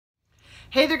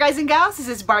Hey there guys and gals, this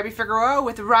is Barbie Figueroa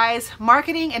with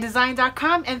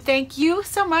RiseMarketingandDesign.com, and thank you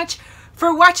so much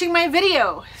for watching my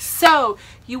video. So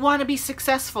you want to be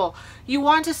successful, you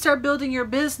want to start building your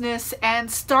business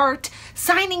and start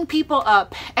signing people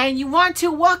up, and you want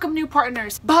to welcome new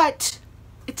partners, but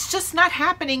it's just not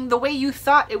happening the way you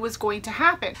thought it was going to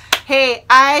happen. Hey,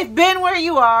 I've been where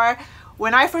you are.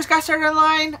 When I first got started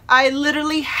online, I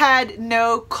literally had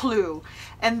no clue.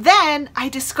 And then I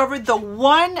discovered the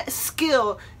one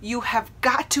skill you have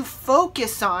got to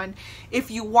focus on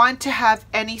if you want to have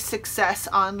any success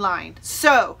online.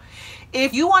 So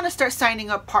if you want to start signing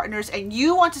up partners and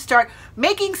you want to start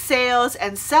making sales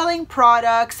and selling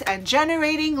products and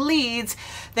generating leads,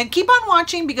 then keep on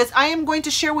watching, because I am going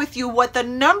to share with you what the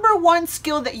 #1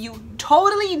 skill that you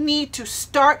totally need to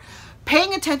start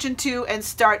paying attention to and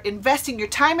start investing your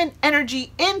time and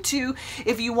energy into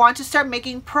if you want to start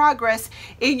making progress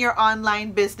in your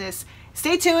online business.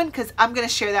 Stay tuned, because I'm going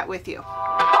to share that with you.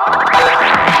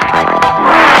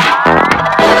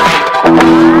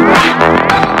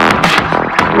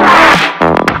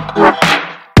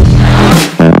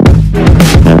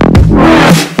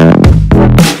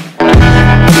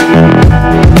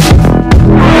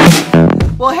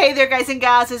 Well, hey there guys and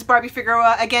gals, it's Barbie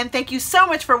Figueroa. Again, thank you so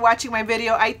much for watching my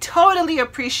video. I totally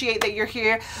appreciate that you're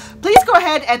here. Please go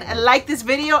ahead and like this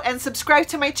video and subscribe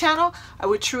to my channel. I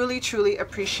would truly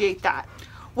appreciate that.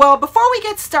 Well, before we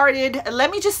get started,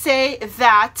 let me just say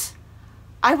that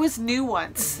I was new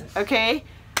once, okay?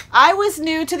 I was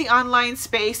new to the online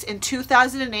space in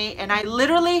 2008, and I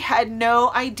literally had no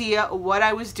idea what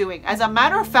I was doing. As a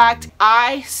matter of fact,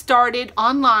 I started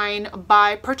online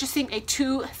by purchasing a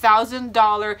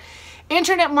 $2,000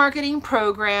 internet marketing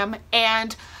program,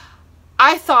 and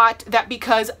I thought that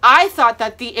because I thought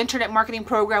that the internet marketing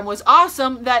program was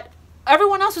awesome, that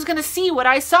everyone else was going to see what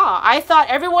I saw. I thought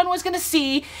everyone was going to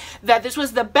see that this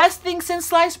was the best thing since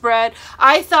sliced bread.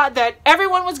 I thought that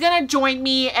everyone was going to join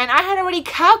me, and I had already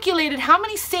calculated how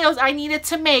many sales I needed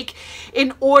to make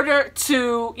in order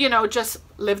to, you know, just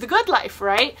live the good life,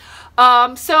 right?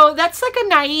 So that's like a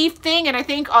naive thing, and I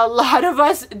think a lot of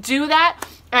us do that.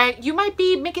 And you might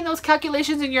be making those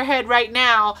calculations in your head right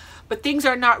now, but things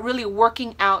are not really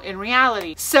working out in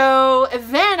reality. So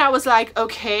then I was like,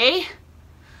 okay,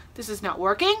 this is not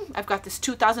working. I've got this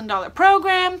 $2,000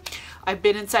 program. I've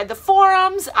been inside the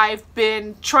forums. I've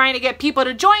been trying to get people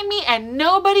to join me, and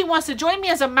nobody wants to join me.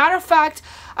 As a matter of fact,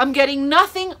 I'm getting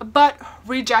nothing but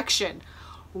rejection.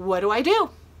 What do I do?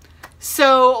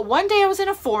 So one day I was in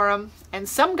a forum and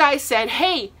some guy said,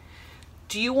 hey,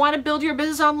 do you want to build your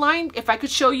business online? If I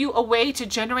could show you a way to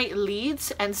generate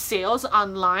leads and sales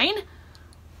online,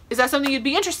 is that something you'd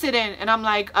be interested in? And I'm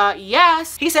like,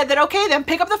 yes. He said that, okay, then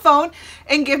pick up the phone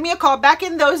and give me a call. Back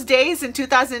in those days, in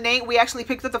 2008, we actually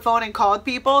picked up the phone and called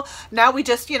people. Now we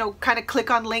just, you know, kind of click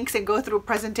on links and go through a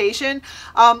presentation.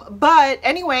 But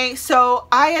anyway, so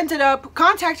I ended up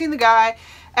contacting the guy,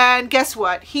 and guess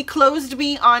what? He closed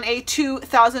me on a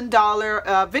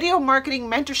 $2,000 video marketing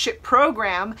mentorship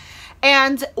program.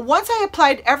 And once I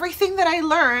applied everything that I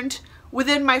learned,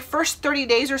 within my first 30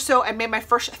 days or so, I made my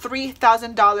first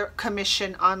 $3,000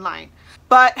 commission online.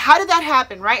 But how did that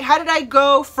happen, right? How did I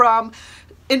go from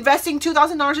investing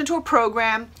 $2,000 into a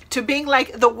program to being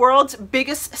like the world's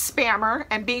biggest spammer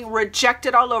and being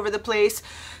rejected all over the place,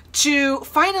 to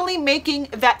finally making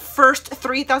that first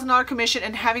 $3,000 commission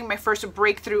and having my first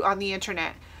breakthrough on the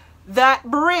internet? That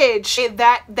bridge,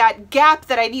 that gap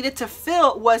that I needed to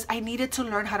fill was I needed to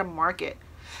learn how to market.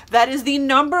 That is the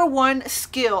 #1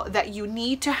 skill that you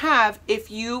need to have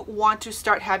if you want to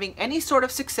start having any sort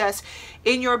of success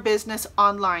in your business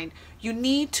online. You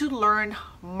need to learn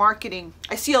marketing.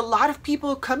 I see a lot of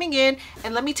people coming in,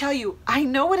 and let me tell you, I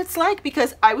know what it's like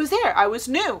because I was there. I was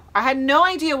new. I had no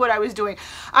idea what I was doing.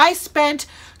 I spent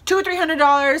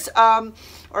 $200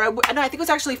 or $300, I think it was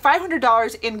actually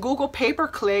 $500 in Google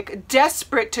pay-per-click,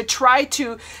 desperate to try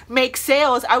to make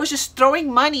sales. I was just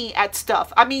throwing money at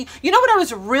stuff. I mean, you know what I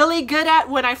was really good at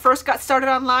when I first got started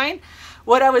online?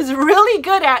 What I was really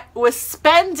good at was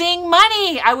spending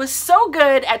money. I was so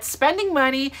good at spending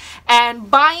money and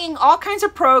buying all kinds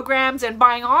of programs and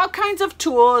buying all kinds of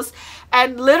tools,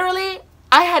 and literally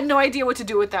I had no idea what to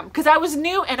do with them because I was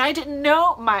new and I didn't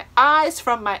know my eyes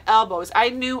from my elbows. I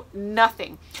knew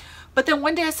nothing. But then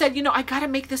one day I said, you know, I got to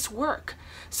make this work.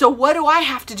 So what do I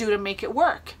have to do to make it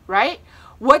work, right?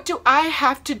 What do I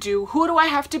have to do? Who do I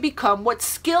have to become? What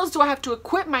skills do I have to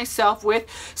equip myself with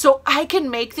so I can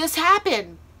make this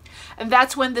happen? And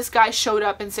that's when this guy showed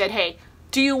up and said, hey,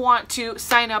 do you want to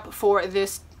sign up for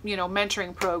this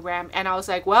mentoring program. And I was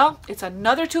like, well, it's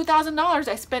another $2,000.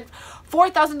 I spent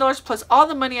 $4,000 plus all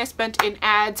the money I spent in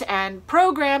ads and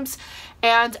programs.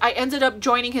 And I ended up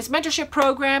joining his mentorship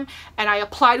program, and I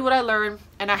applied what I learned,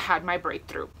 and I had my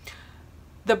breakthrough.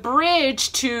 The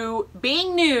bridge to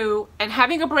being new and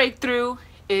having a breakthrough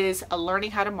is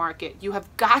learning how to market. You have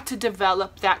got to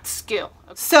develop that skill.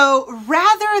 So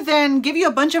rather than give you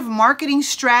a bunch of marketing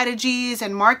strategies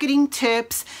and marketing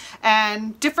tips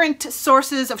and different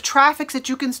sources of traffic that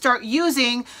you can start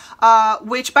using,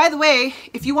 which, by the way,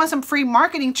 if you want some free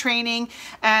marketing training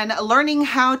and learning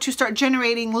how to start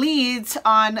generating leads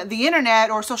on the internet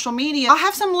or social media, I'll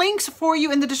have some links for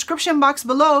you in the description box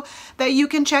below that you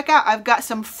can check out. I've got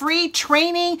some free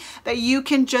training that you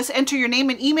can just enter your name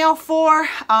and email for.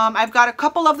 I've got a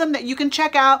couple of them that you can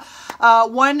check out.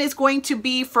 One is going to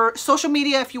be for social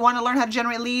media if you want to learn how to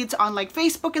generate leads on like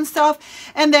Facebook and stuff.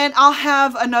 And then I'll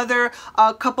have another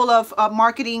couple of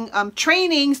marketing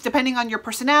trainings depending on your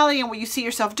personality and what you see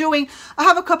yourself doing. I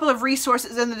have a couple of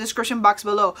resources in the description box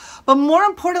below. But more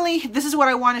importantly, this is what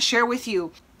I want to share with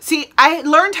you. See, I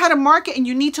learned how to market, and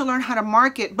you need to learn how to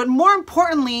market. But more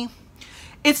importantly,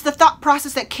 it's the thought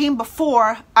process that came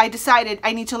before I decided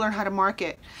I need to learn how to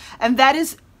market. And that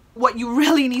is what you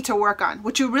really need to work on.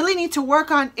 What you really need to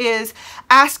work on is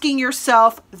asking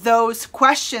yourself those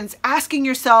questions. Asking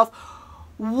yourself,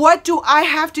 what do I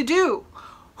have to do?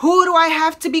 Who do I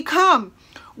have to become?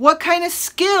 What kind of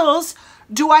skills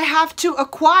do I have to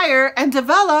acquire and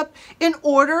develop in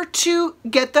order to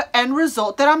get the end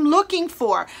result that I'm looking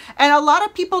for? And a lot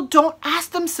of people don't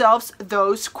ask themselves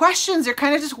those questions. They're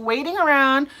kind of just waiting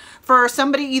around for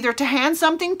somebody either to hand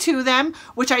something to them,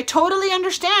 which I totally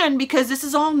understand because this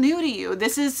is all new to you.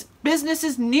 Business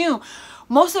is new.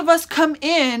 Most of us come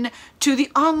in to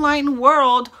the online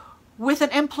world with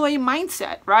an employee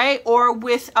mindset, right? Or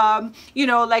with,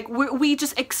 like we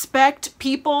just expect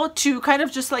people to kind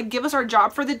of just like give us our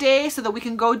job for the day so that we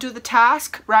can go do the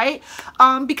task, right?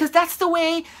 Because that's the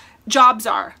way jobs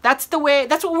are. That's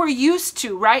what we're used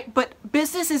to, right? But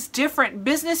business is different.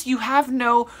 Business, you have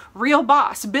no real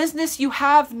boss. Business, you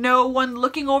have no one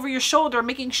looking over your shoulder,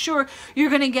 making sure you're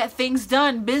going to get things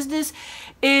done. Business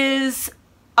is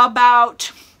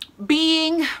about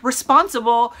being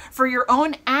responsible for your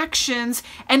own actions.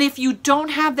 And if you don't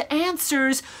have the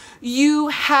answers, you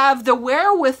have the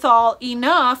wherewithal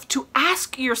enough to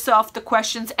ask yourself the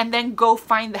questions and then go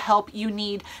find the help you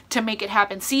need to make it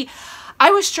happen. See, I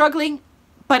was struggling,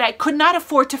 but I could not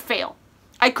afford to fail.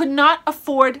 I could not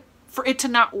afford for it to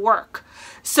not work.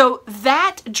 So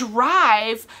that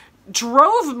drive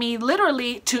drove me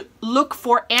literally to look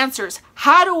for answers.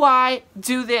 How do I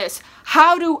do this?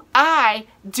 How do I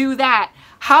do that?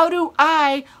 How do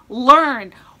I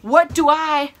learn? What do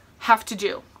I have to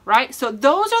do? Right? So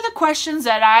those are the questions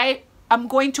that I'm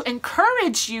going to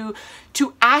encourage you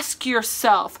to ask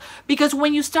yourself, because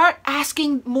when you start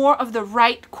asking more of the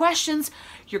right questions,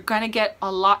 you're going to get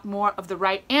a lot more of the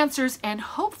right answers. And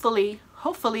hopefully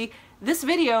this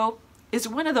video is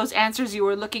one of those answers you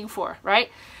were looking for, right?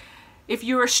 If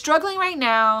you are struggling right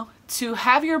now to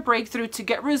have your breakthrough, to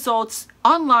get results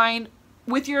online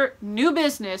with your new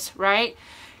business, right?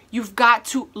 You've got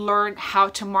to learn how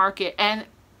to market. And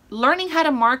learning how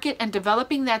to market and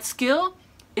developing that skill,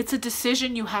 it's a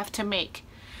decision you have to make.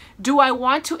 Do I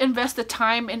want to invest the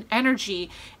time and energy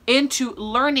into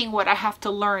learning what I have to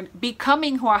learn,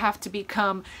 becoming who I have to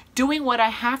become, doing what I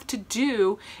have to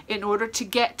do in order to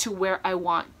get to where I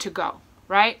want to go,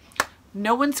 right?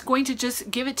 No one's going to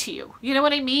just give it to you. You know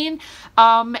what I mean?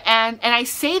 And I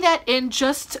say that in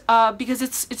just because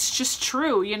it's just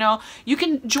true. You know, you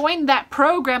can join that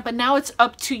program, but now it's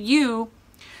up to you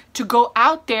to go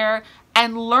out there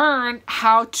and learn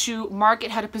how to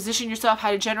market, how to position yourself,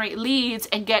 how to generate leads,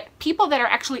 and get people that are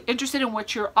actually interested in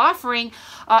what you're offering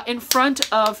in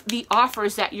front of the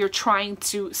offers that you're trying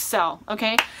to sell.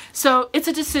 Okay, so it's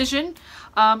a decision.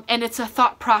 And it's a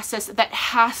thought process that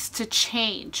has to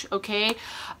change, okay?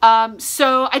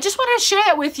 So I just wanted to share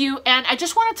that with you, and I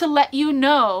just wanted to let you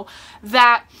know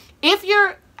that if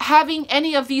you're having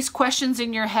any of these questions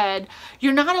in your head,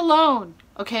 you're not alone,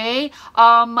 okay?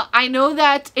 I know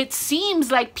that it seems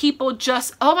like people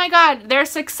just, oh my God, they're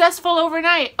successful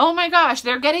overnight. Oh my gosh,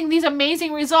 they're getting these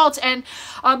amazing results. And,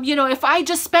 if I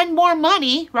just spend more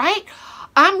money, right?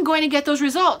 I'm going to get those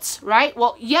results, right?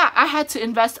 Well, yeah, I had to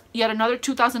invest yet another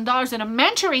 $2,000 in a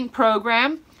mentoring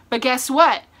program, but guess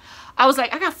what? I was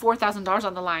like, I got $4,000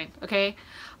 on the line, okay?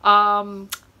 I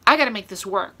got to make this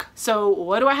work. So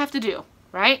what do I have to do,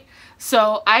 right?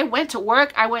 So I went to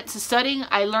work, I went to studying,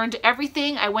 I learned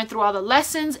everything, I went through all the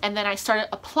lessons, and then I started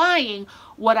applying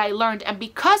what I learned. And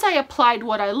because I applied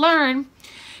what I learned,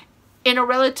 in a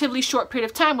relatively short period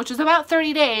of time, which was about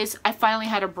 30 days, I finally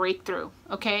had a breakthrough.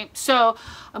 Okay, so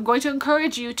I'm going to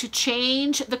encourage you to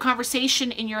change the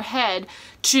conversation in your head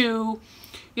to,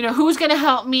 you know, who's going to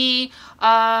help me?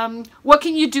 What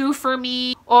can you do for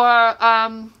me? Or,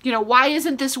 you know, why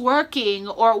isn't this working?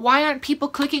 Or why aren't people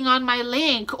clicking on my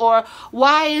link? Or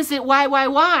why is it,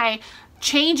 why?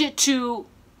 Change it to,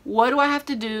 what do I have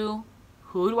to do?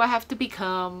 Who do I have to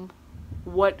become?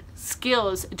 What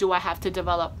skills do I have to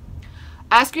develop?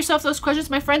 Ask yourself those questions,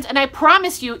 my friends, and I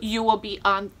promise you, you will be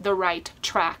on the right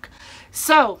track.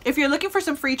 So if you're looking for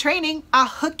some free training, I'll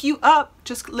hook you up.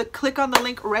 Just click on the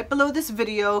link right below this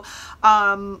video.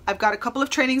 I've got a couple of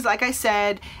trainings, like I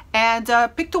said, and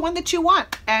pick the one that you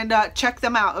want and check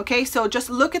them out. Okay, so just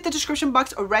look at the description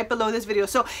box right below this video.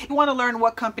 So if you want to learn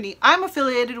what company I'm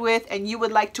affiliated with and you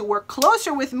would like to work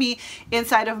closer with me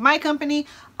inside of my company,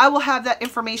 I will have that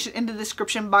information in the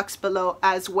description box below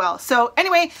as well. So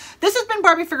anyway, this has been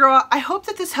Barbie Figueroa. I hope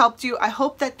that this helped you. I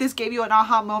hope that this gave you an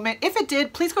aha moment. If it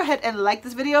did, please go ahead and like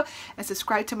this video and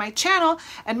subscribe to my channel,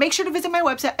 and make sure to visit my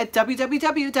website at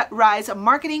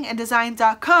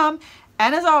www.risemarketinganddesign.com.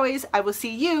 And as always, I will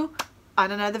see you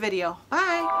on another video.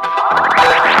 Bye.